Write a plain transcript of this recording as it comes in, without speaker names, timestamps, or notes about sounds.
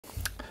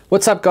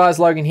What's up guys,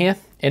 Logan here,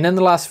 and in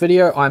the last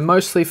video I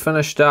mostly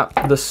finished up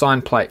the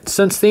sine plate.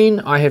 Since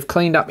then I have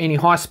cleaned up any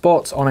high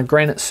spots on a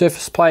granite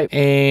surface plate,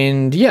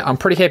 and yeah, I'm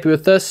pretty happy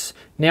with this.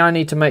 Now I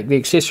need to make the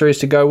accessories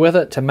to go with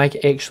it to make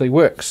it actually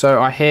work.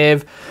 So I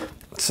have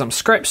some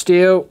scrap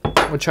steel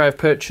which I have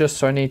purchased,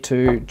 so I need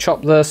to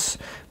chop this,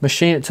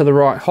 machine it to the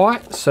right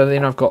height, so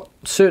then I've got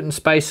certain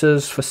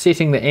spaces for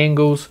setting the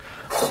angles,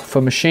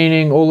 for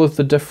machining all of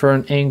the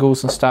different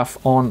angles and stuff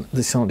on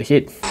the cylinder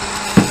head.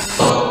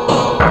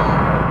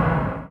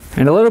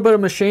 And a little bit of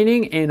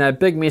machining, and a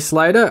big mess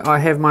later, I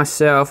have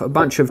myself a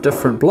bunch of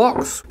different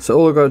blocks. So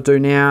all I've got to do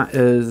now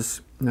is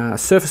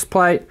surface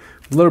plate,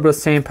 a little bit of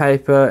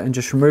sandpaper, and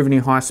just remove any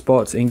high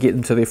spots and get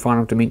them to their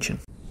final dimension.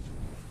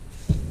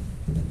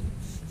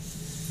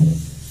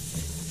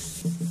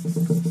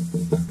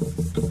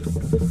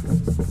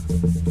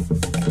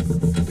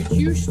 Would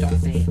you stop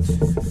that?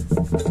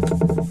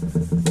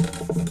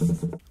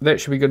 That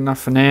should be good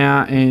enough for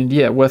now, and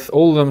yeah, with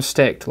all of them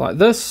stacked like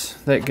this,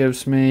 that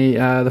gives me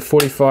the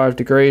 45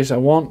 degrees I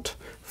want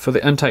for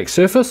the intake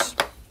surface.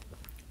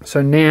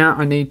 So now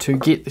I need to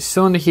get the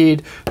cylinder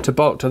head to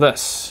bolt to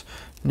this.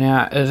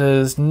 Now it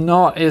is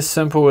not as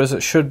simple as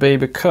it should be,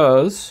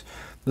 because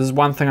there's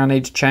one thing I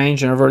need to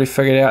change, and I've already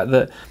figured out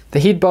that the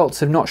head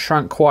bolts have not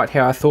shrunk quite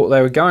how I thought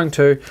they were going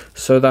to,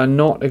 so they're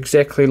not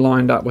exactly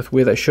lined up with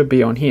where they should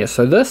be on here.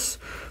 So this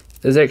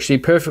is actually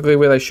perfectly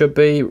where they should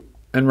be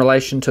in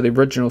relation to the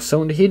original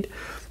cylinder head.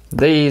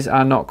 These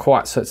are not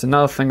quite, so it's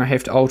another thing I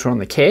have to alter on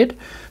the CAD.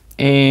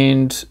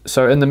 And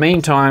so in the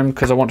meantime,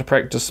 because I want to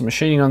practice some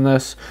machining on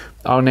this,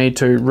 I'll need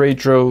to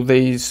re-drill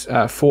these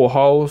 4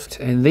 holes,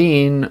 and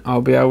then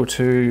I'll be able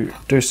to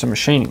do some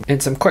machining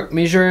and some quick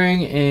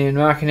measuring and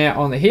marking out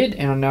on the head,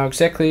 and I know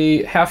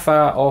exactly how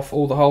far off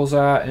all the holes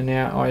are, and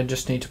now I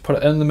just need to put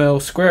it in the mill,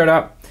 square it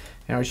up,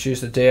 and I'll just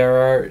use the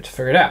DRO to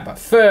figure it out. But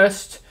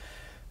first,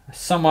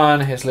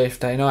 someone has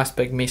left a nice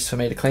big mess for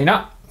me to clean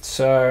up.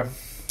 So,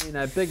 you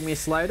know, big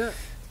mess later.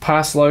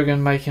 Past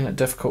Logan making it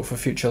difficult for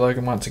future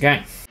Logan once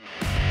again.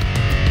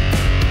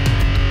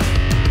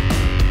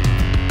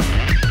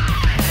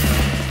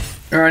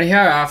 Alrighty ho,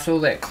 after all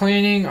that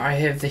cleaning, I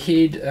have the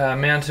head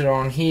mounted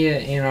on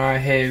here, and I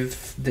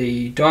have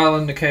the dial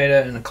indicator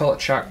and a collet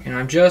chuck, and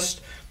I'm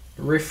just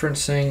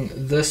referencing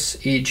this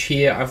edge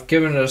here. I've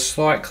given it a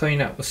slight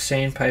clean up with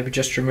sandpaper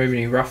just to remove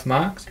any rough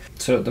marks.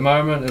 So at the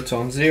moment it's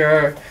on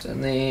 0,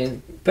 and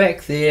then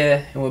back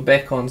there, and we're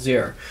back on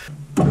 0.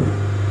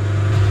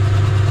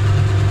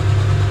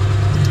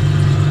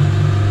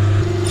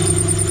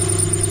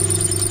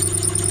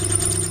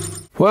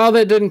 Well,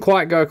 that didn't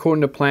quite go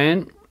according to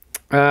plan.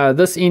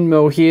 This end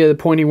mill here, the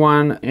pointy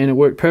one, and it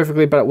worked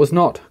perfectly, but it was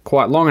not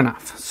quite long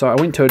enough. So I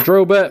went to a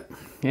drill bit,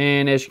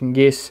 and as you can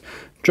guess,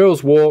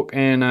 drills walk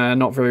and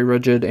not very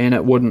rigid, and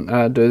it wouldn't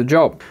do the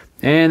job.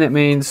 And that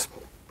means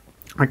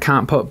I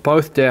can't put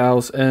both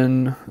dowels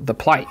in the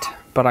plate,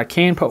 but I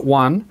can put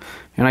one,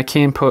 and I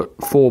can put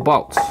 4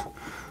 bolts.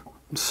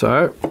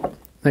 So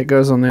that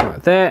goes on there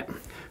like that.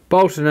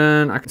 Bolt it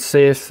in. I can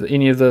see if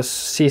any of this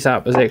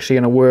setup is actually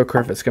going to work, or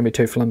if it's going to be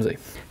too flimsy.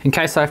 In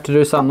case I have to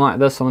do something like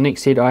this on the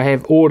next head, I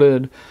have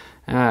ordered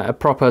a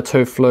proper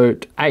 2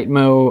 flute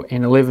 8mm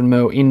and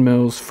 11mm end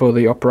mills for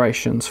the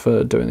operations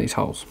for doing these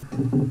holes.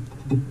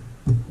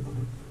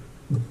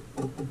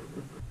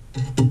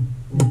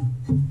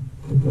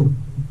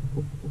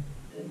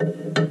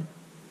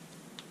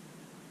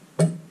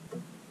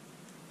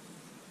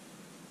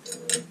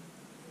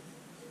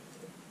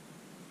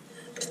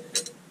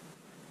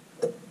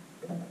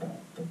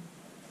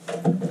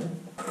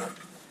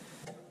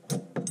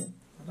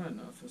 I don't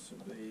know if this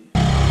would be...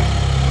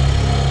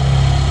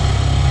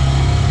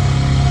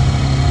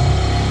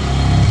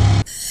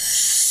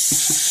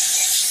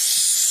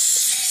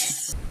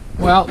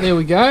 Well, there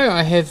we go.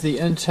 I have the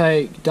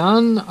intake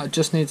done. It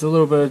just needs a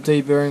little bit of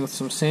deburring with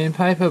some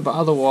sandpaper, but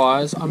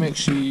otherwise I'm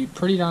actually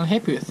pretty darn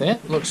happy with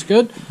that. Looks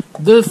good.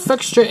 The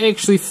fixture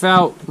actually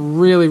felt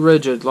really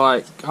rigid.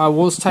 Like, I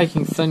was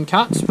taking thin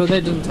cuts, but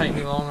that didn't take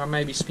me long. I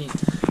maybe spent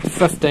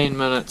 15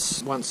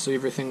 minutes once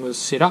everything was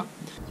set up.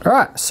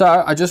 Alright,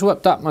 so I just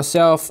whipped up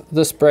myself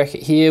this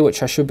bracket here,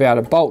 which I should be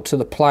able to bolt to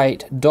the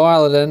plate,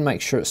 dial it in, make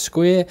sure it's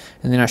square,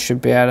 and then I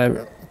should be able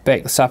to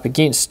back this up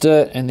against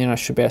it, and then I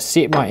should be able to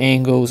set my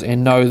angles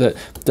and know that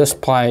this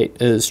plate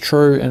is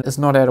true and it's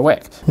not out of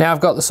whack. Now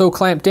I've got this all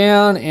clamped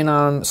down, and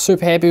I'm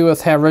super happy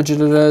with how rigid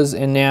it is,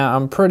 and now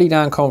I'm pretty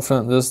darn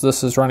confident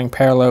this is running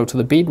parallel to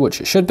the bed, which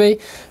it should be.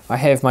 I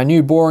have my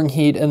new boring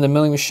head in the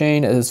milling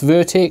machine. It is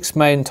Vertex,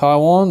 made in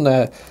Taiwan.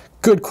 They're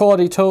good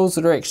quality tools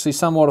that are actually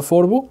somewhat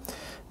affordable.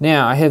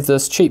 Now I have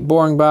this cheap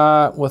boring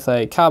bar with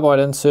a carbide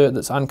insert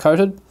that's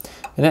uncoated,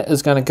 and that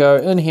is going to go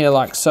in here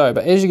like so.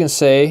 But as you can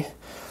see,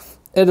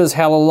 it is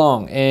hella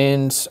long,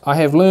 and I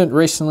have learned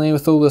recently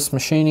with all this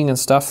machining and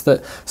stuff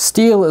that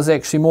steel is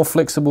actually more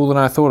flexible than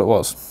I thought it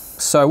was.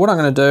 So what I'm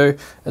going to do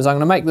is I'm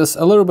going to make this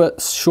a little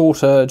bit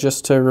shorter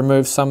just to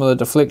remove some of the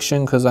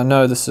deflection, because I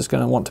know this is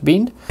going to want to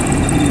bend.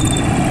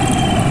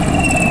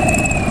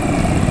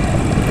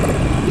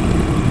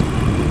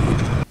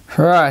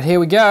 Right, here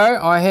we go.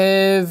 I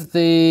have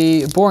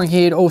the boring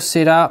head all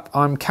set up.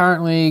 I'm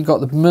currently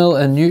got the mill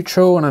in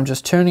neutral and I'm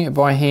just turning it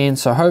by hand,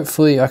 so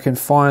hopefully I can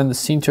find the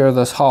center of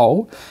this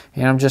hole.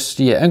 And I'm just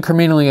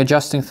incrementally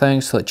adjusting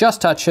things till it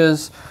just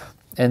touches,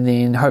 and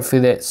then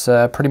hopefully that's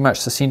pretty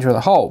much the center of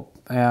the hole.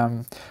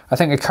 I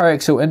think a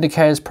coaxial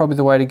indicator is probably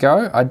the way to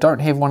go. I don't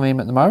have one of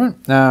them at the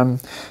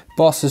moment.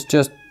 Boss is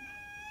just...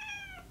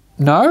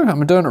 No,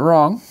 I'm doing it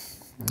wrong.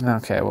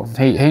 Okay, well,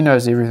 he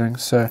knows everything,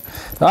 so...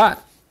 Alright.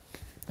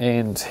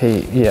 And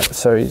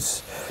so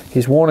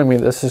he's warning me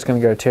this is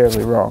going to go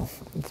terribly wrong.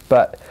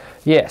 But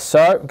yeah,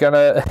 so I'm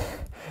gonna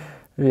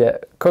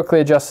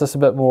quickly adjust this a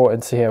bit more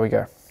and see how we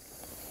go.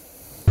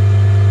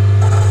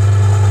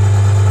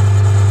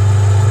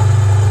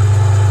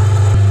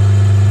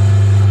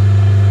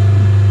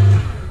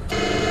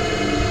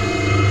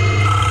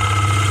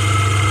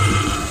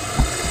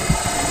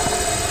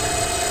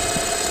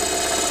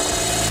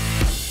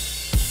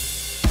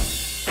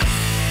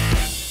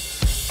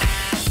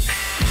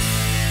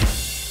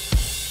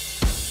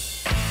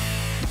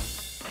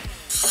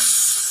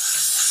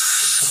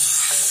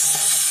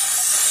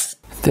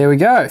 There we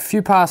go, a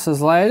few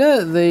passes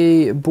later,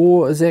 the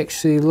bore is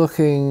actually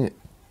looking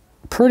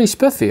pretty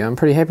spiffy. I'm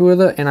pretty happy with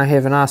it, and I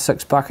have an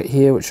R6 bucket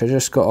here which I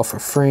just got off a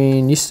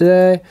friend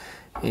yesterday,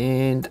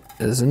 and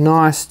there's a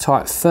nice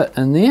tight fit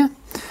in there.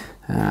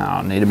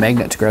 I'll need a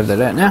magnet to grab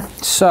that out now.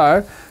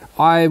 So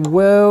I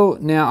will,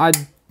 now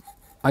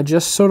I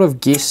just sort of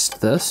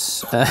guessed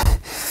this,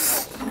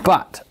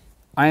 but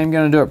I am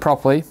going to do it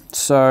properly.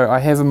 So I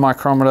have a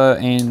micrometer,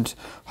 and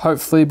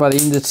hopefully by the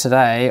end of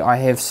today I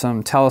have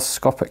some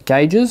telescopic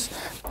gauges,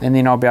 and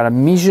then I'll be able to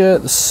measure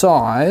the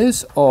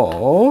size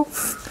of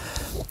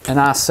an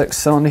R6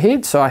 cylinder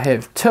head. So I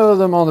have 2 of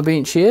them on the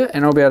bench here,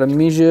 and I'll be able to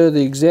measure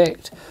the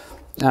exact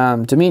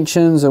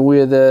dimensions of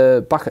where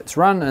the buckets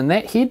run in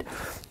that head,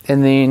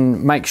 and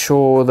then make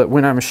sure that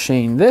when I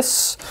machine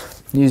this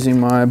using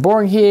my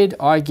boring head,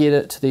 I get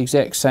it to the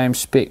exact same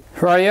spec.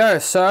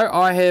 Rightio, so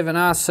I have an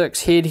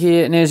R6 head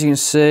here, and as you can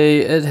see,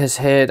 it has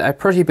had a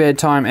pretty bad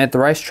time at the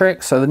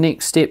racetrack. So the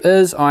next step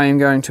is I am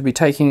going to be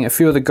taking a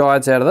few of the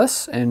guides out of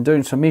this and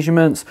doing some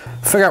measurements,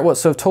 figure out what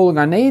sort of tooling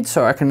I need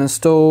so I can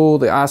install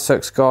the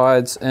R6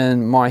 guides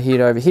in my head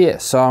over here.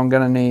 So I'm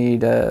going to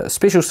need a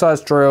special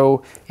size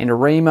drill and a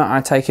reamer, I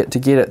take it, to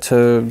get it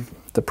to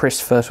the press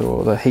fit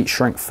or the heat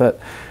shrink fit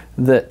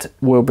that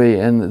will be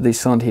in the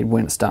cylinder head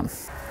when it's done.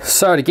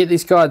 So to get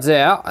these guides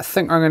out, I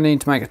think I'm going to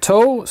need to make a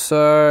tool,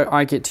 so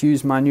I get to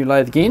use my new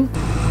lathe again.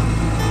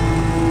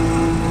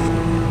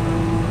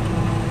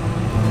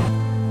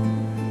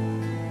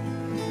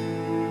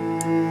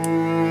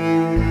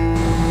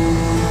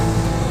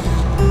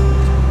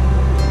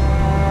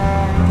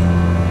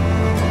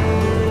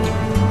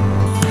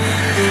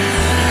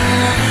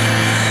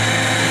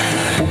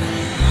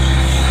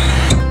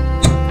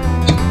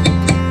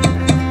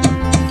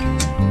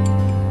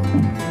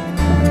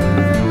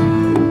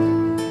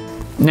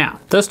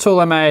 Now, this tool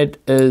I made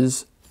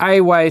is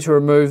a way to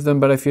remove them,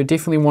 but if you're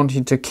definitely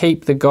wanting to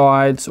keep the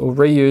guides or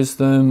reuse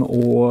them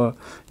or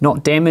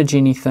not damage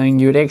anything,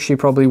 you would actually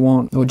probably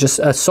want or just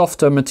a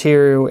softer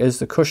material as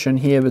the cushion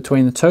here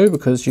between the two,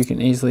 because you can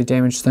easily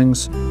damage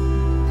things.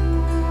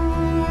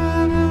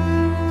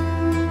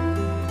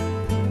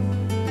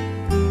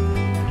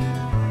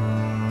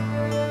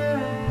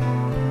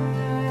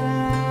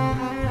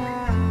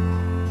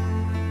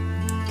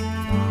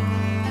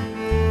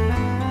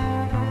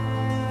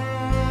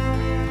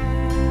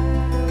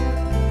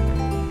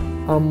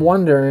 I'm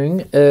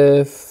wondering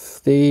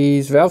if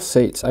these valve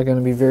seats are going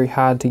to be very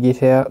hard to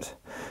get out,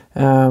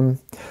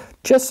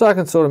 just so I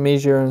can sort of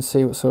measure and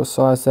see what sort of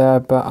size they are,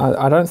 but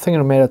I don't think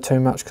it'll matter too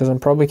much because I'm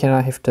probably going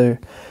to have to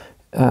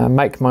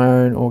make my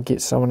own or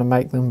get someone to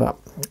make them, but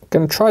I'm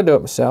going to try to do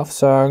it myself.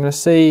 So I'm going to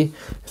see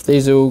if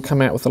these will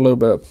come out with a little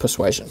bit of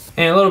persuasion.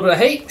 And a little bit of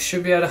heat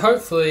should be able to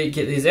hopefully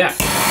get these out.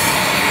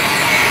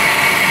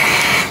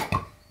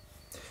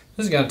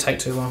 This is going to take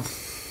too long.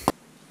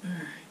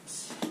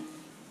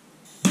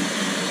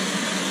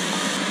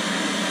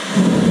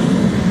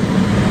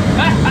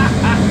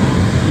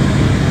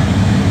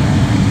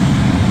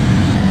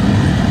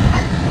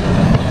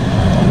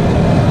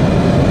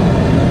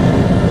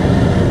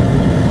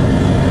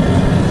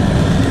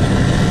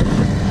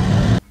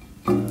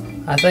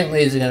 I think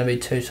these are going to be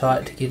too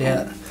tight to get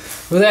out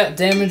without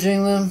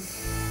damaging them.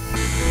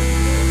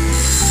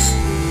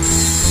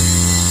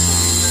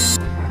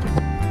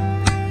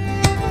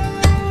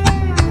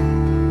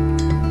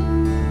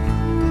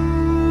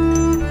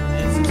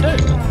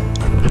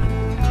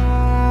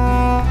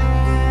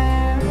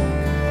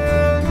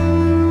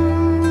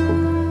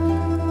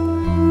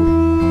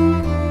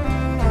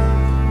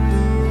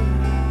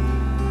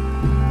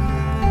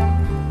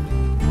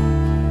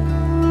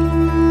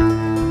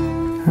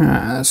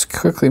 Alright, let's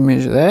quickly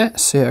measure that,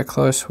 see how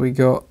close we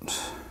got.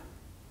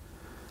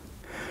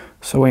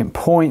 So we went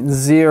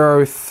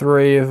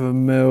 0.03 of a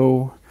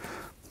mil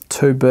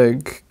too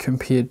big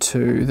compared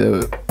to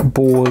the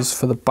bores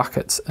for the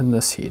buckets in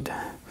this head.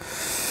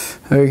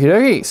 Okie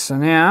dokie, so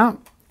now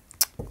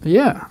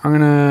yeah, I'm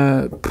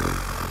gonna...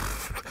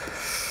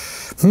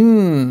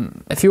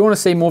 If you want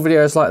to see more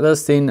videos like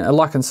this, then a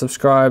like and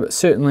subscribe. It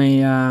certainly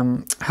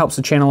helps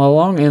the channel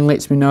along and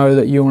lets me know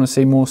that you want to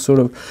see more sort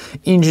of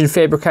engine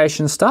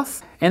fabrication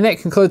stuff. And that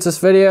concludes this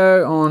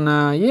video on,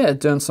 yeah,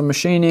 doing some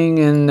machining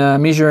and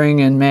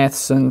measuring and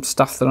maths and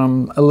stuff that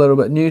I'm a little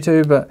bit new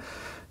to. But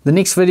the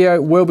next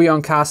video will be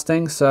on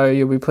casting, so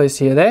you'll be pleased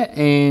to hear that.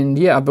 And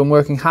yeah, I've been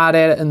working hard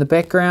at it in the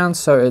background,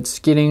 so it's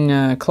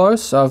getting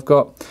close. I've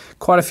got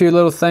quite a few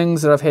little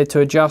things that I've had to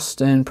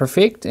adjust and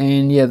perfect.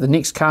 And yeah, the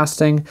next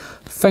casting,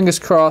 fingers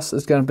crossed,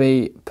 is going to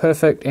be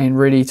perfect and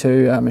ready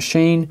to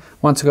machine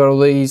once I've got all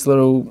these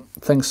little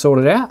things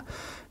sorted out.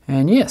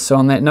 And yeah, so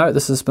on that note,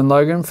 this has been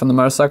Logan from the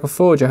Motorcycle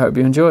Forge. I hope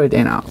you enjoyed,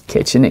 and I'll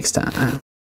catch you next time.